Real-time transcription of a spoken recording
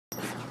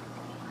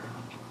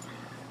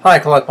Hi,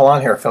 Claude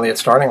Pelanne here, Affiliate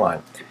Starting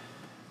Line.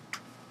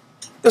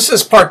 This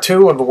is part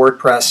 2 of the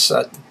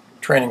WordPress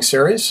training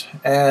series,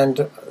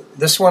 and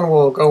this one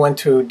will go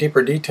into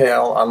deeper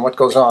detail on what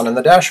goes on in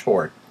the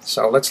dashboard.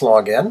 So let's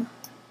log in.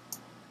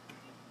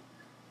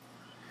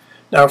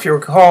 Now, if you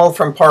recall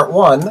from part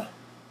 1,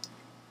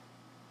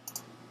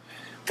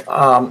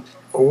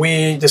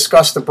 we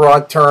discussed the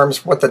broad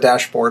terms what the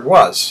dashboard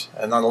was.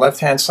 And on the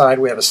left-hand side,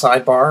 we have a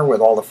sidebar with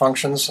all the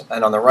functions,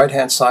 and on the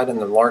right-hand side in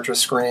the larger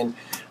screen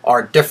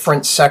are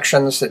different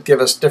sections that give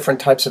us different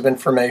types of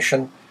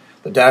information.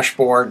 The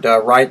dashboard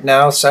right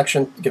now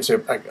section gives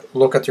you a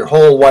look at your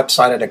whole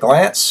website at a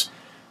glance,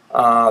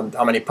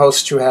 how many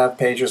posts you have,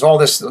 pages, all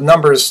this. The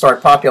numbers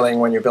start populating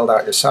when you build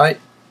out your site.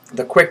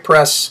 The quick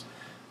press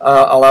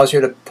allows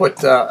you to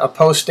put a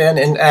post in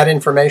and add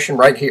information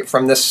right here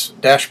from this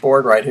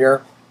dashboard right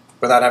here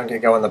without having to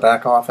go in the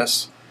back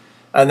office.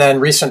 And then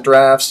recent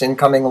drafts,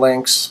 incoming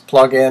links,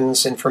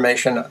 plugins,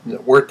 information,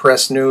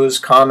 WordPress news,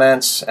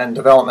 comments, and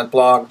development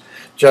blog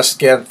just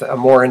give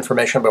more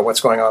information about what's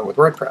going on with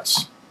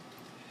WordPress.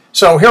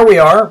 So here we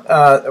are.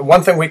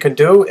 One thing we could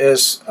do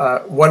is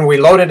when we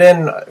loaded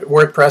in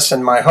WordPress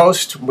in my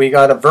host, we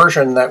got a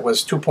version that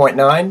was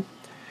 2.9,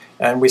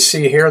 and we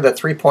see here that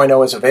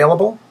 3.0 is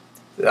available.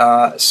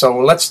 So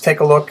let's take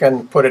a look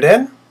and put it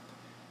in.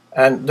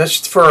 And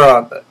just for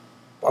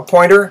a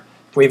pointer,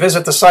 if we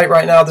visit the site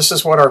right now, this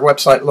is what our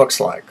website looks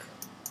like.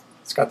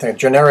 It's got the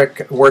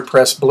generic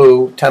WordPress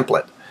blue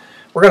template.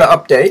 We're going to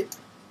update.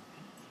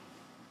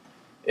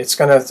 It's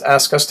going to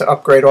ask us to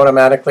upgrade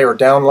automatically or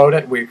download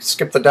it. We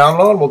skip the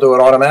download. We'll do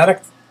it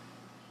automatic.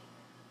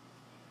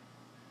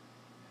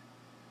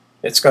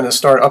 It's going to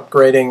start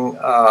upgrading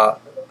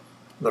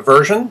the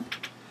version.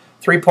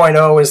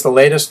 3.0 is the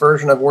latest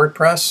version of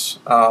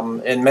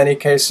WordPress. In many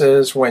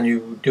cases, when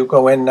you do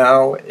go in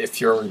now, if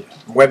your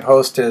web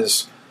host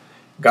is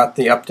got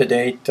the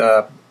up-to-date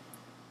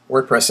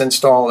WordPress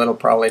install, it'll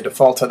probably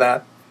default to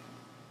that.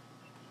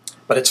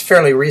 But it's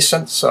fairly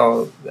recent,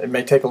 so it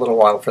may take a little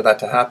while for that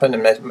to happen,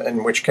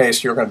 in which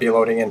case you're going to be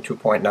loading in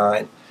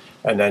 2.9,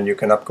 and then you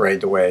can upgrade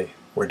the way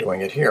we're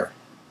doing it here.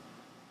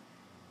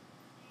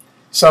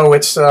 So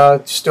it's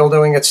still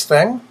doing its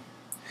thing.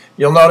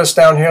 You'll notice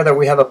down here that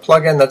we have a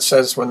plugin that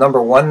says with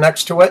number 1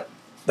 next to it.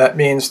 That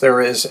means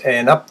there is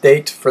an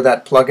update for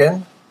that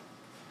plugin.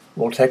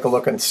 We'll take a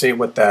look and see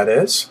what that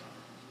is.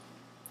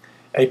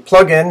 A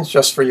plugin,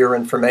 just for your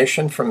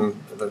information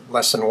from the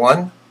lesson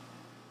 1,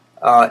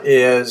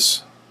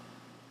 is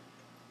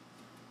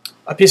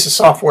a piece of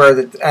software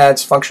that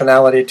adds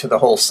functionality to the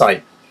whole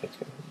site.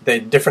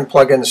 Different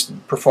plugins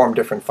perform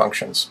different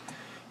functions.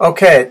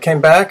 Okay, it came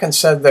back and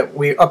said that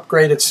we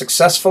upgraded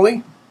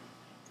successfully.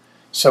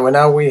 So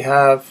now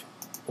we'll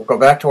go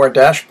back to our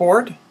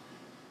dashboard.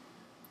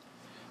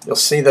 You'll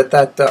see that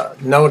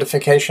that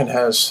notification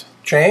has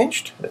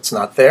changed. It's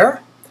not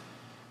there.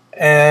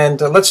 And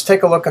let's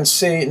take a look and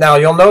see. Now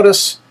you'll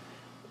notice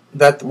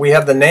that we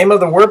have the name of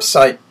the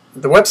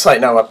website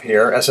now up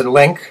here as a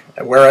link,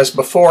 whereas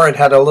before it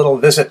had a little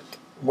visit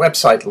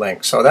website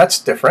link. So that's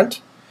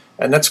different.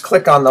 And let's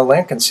click on the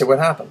link and see what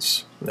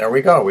happens. And there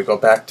we go. We go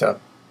back to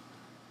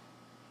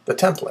the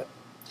template.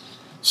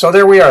 So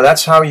there we are.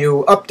 That's how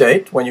you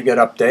update when you get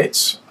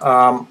updates.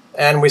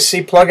 And we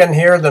see plugin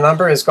here, the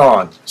number is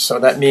gone. So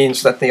that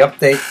means that the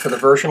update for the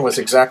version was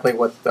exactly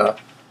what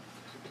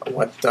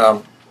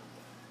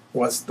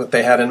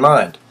they had in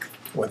mind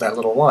with that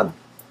little 1.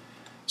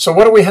 So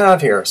what do we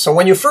have here? So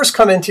when you first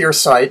come into your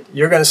site,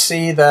 you're going to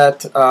see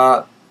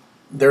that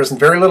there's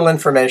very little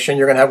information.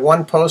 You're going to have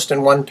 1 post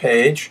and 1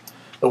 page.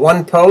 The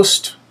 1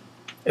 post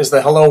is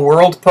the Hello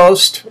World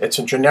post. It's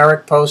a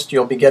generic post.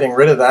 You'll be getting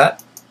rid of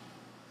that.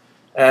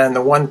 And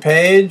the 1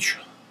 page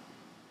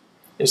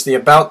is the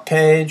About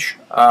page,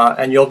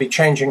 and you'll be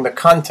changing the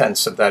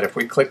contents of that. If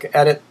we click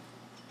Edit,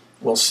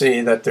 we'll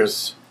see that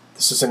this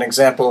is an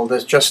example.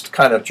 There's just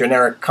kind of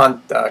generic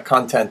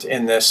content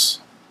in this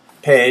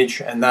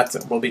page, and that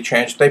will be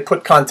changed. They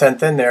put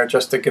content in there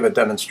just to give a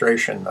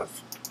demonstration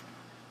of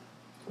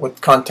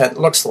what content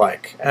looks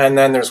like. And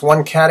then there's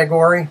 1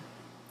 category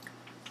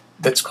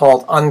that's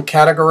called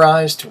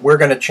Uncategorized. We're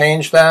going to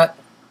change that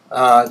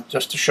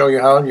just to show you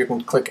how. You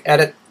can click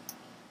Edit,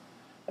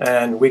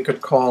 and we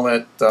could call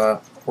it,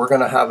 we're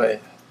going to have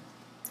a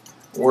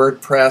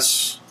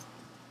WordPress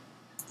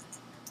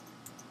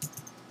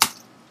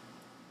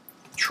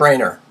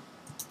Trainer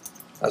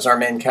as our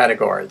main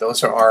category.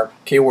 Those are our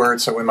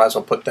keywords, so we might as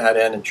well put that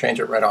in and change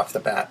it right off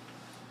the bat.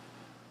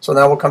 So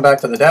now we'll come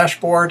back to the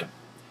dashboard.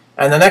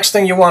 And the next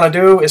thing you want to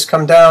do is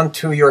come down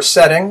to your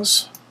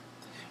settings.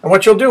 And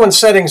what you'll do in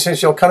settings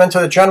is you'll come into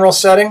the general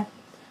setting.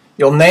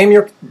 You'll name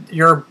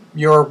your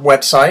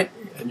website.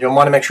 And you'll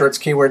want to make sure it's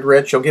keyword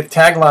rich. You'll give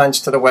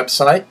taglines to the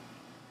website.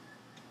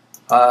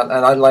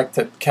 And I'd like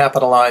to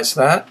capitalize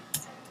that.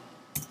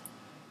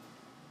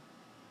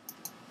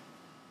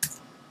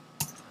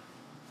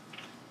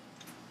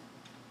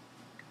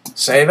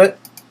 Save it.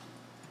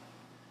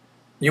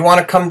 You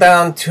want to come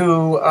down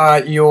to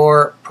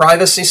your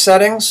privacy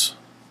settings.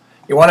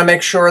 You want to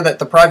make sure that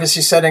the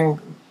privacy setting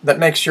that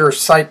makes your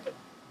site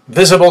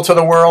visible to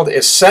the world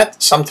is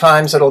set.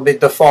 Sometimes it'll be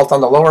default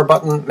on the lower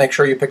button. Make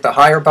sure you pick the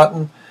higher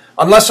button.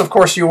 Unless, of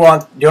course, you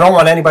don't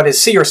want anybody to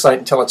see your site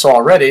until it's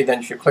all ready,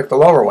 then you click the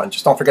lower one.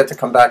 Just don't forget to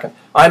come back. And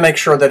I make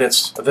sure that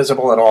it's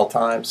visible at all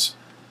times.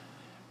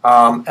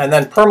 And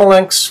then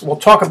permalinks. We'll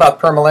talk about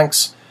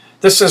permalinks.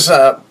 This is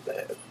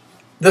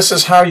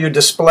how you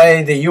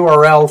display the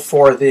URL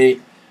for the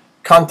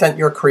content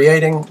you're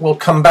creating. We'll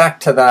come back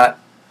to that.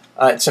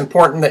 It's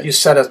important that you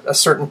set a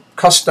certain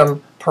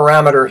custom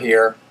parameter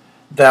here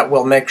that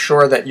will make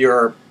sure that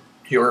your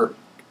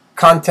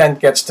content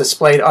gets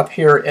displayed up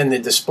here in the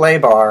display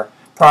bar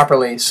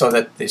properly so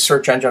that the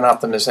search engine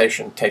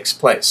optimization takes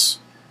place.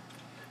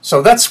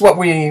 So that's what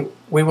we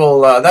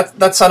will,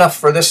 that's enough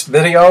for this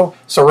video.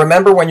 So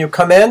remember, when you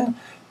come in,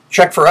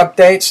 check for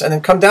updates, and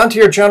then come down to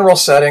your general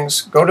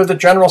settings, go to the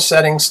general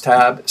settings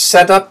tab,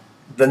 set up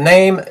the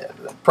name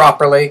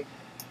properly.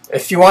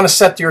 If you want to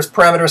set your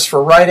parameters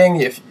for writing,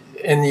 if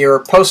in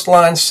your post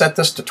line, set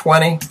this to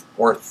 20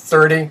 or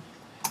 30.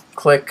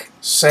 Click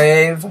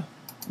Save.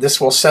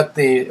 This will set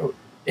the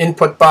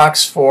input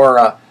box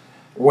for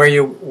where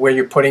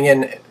you're putting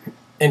in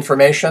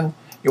information.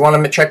 You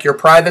want to check your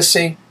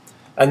privacy,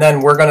 and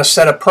then we're going to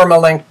set a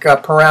permalink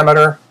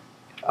parameter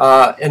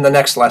in the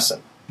next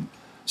lesson.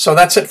 So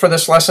that's it for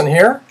this lesson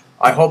here.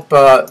 I hope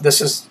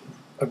this is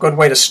a good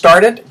way to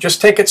start it.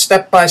 Just take it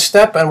step by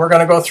step, and we're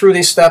going to go through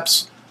these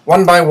steps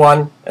one by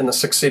one in the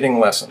succeeding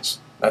lessons.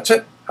 That's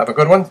it. Have a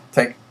good one.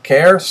 Take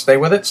care. Stay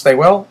with it. Stay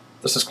well.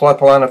 This is Claude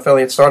Pelanne,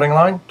 Affiliate Starting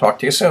Line. Talk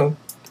to you soon.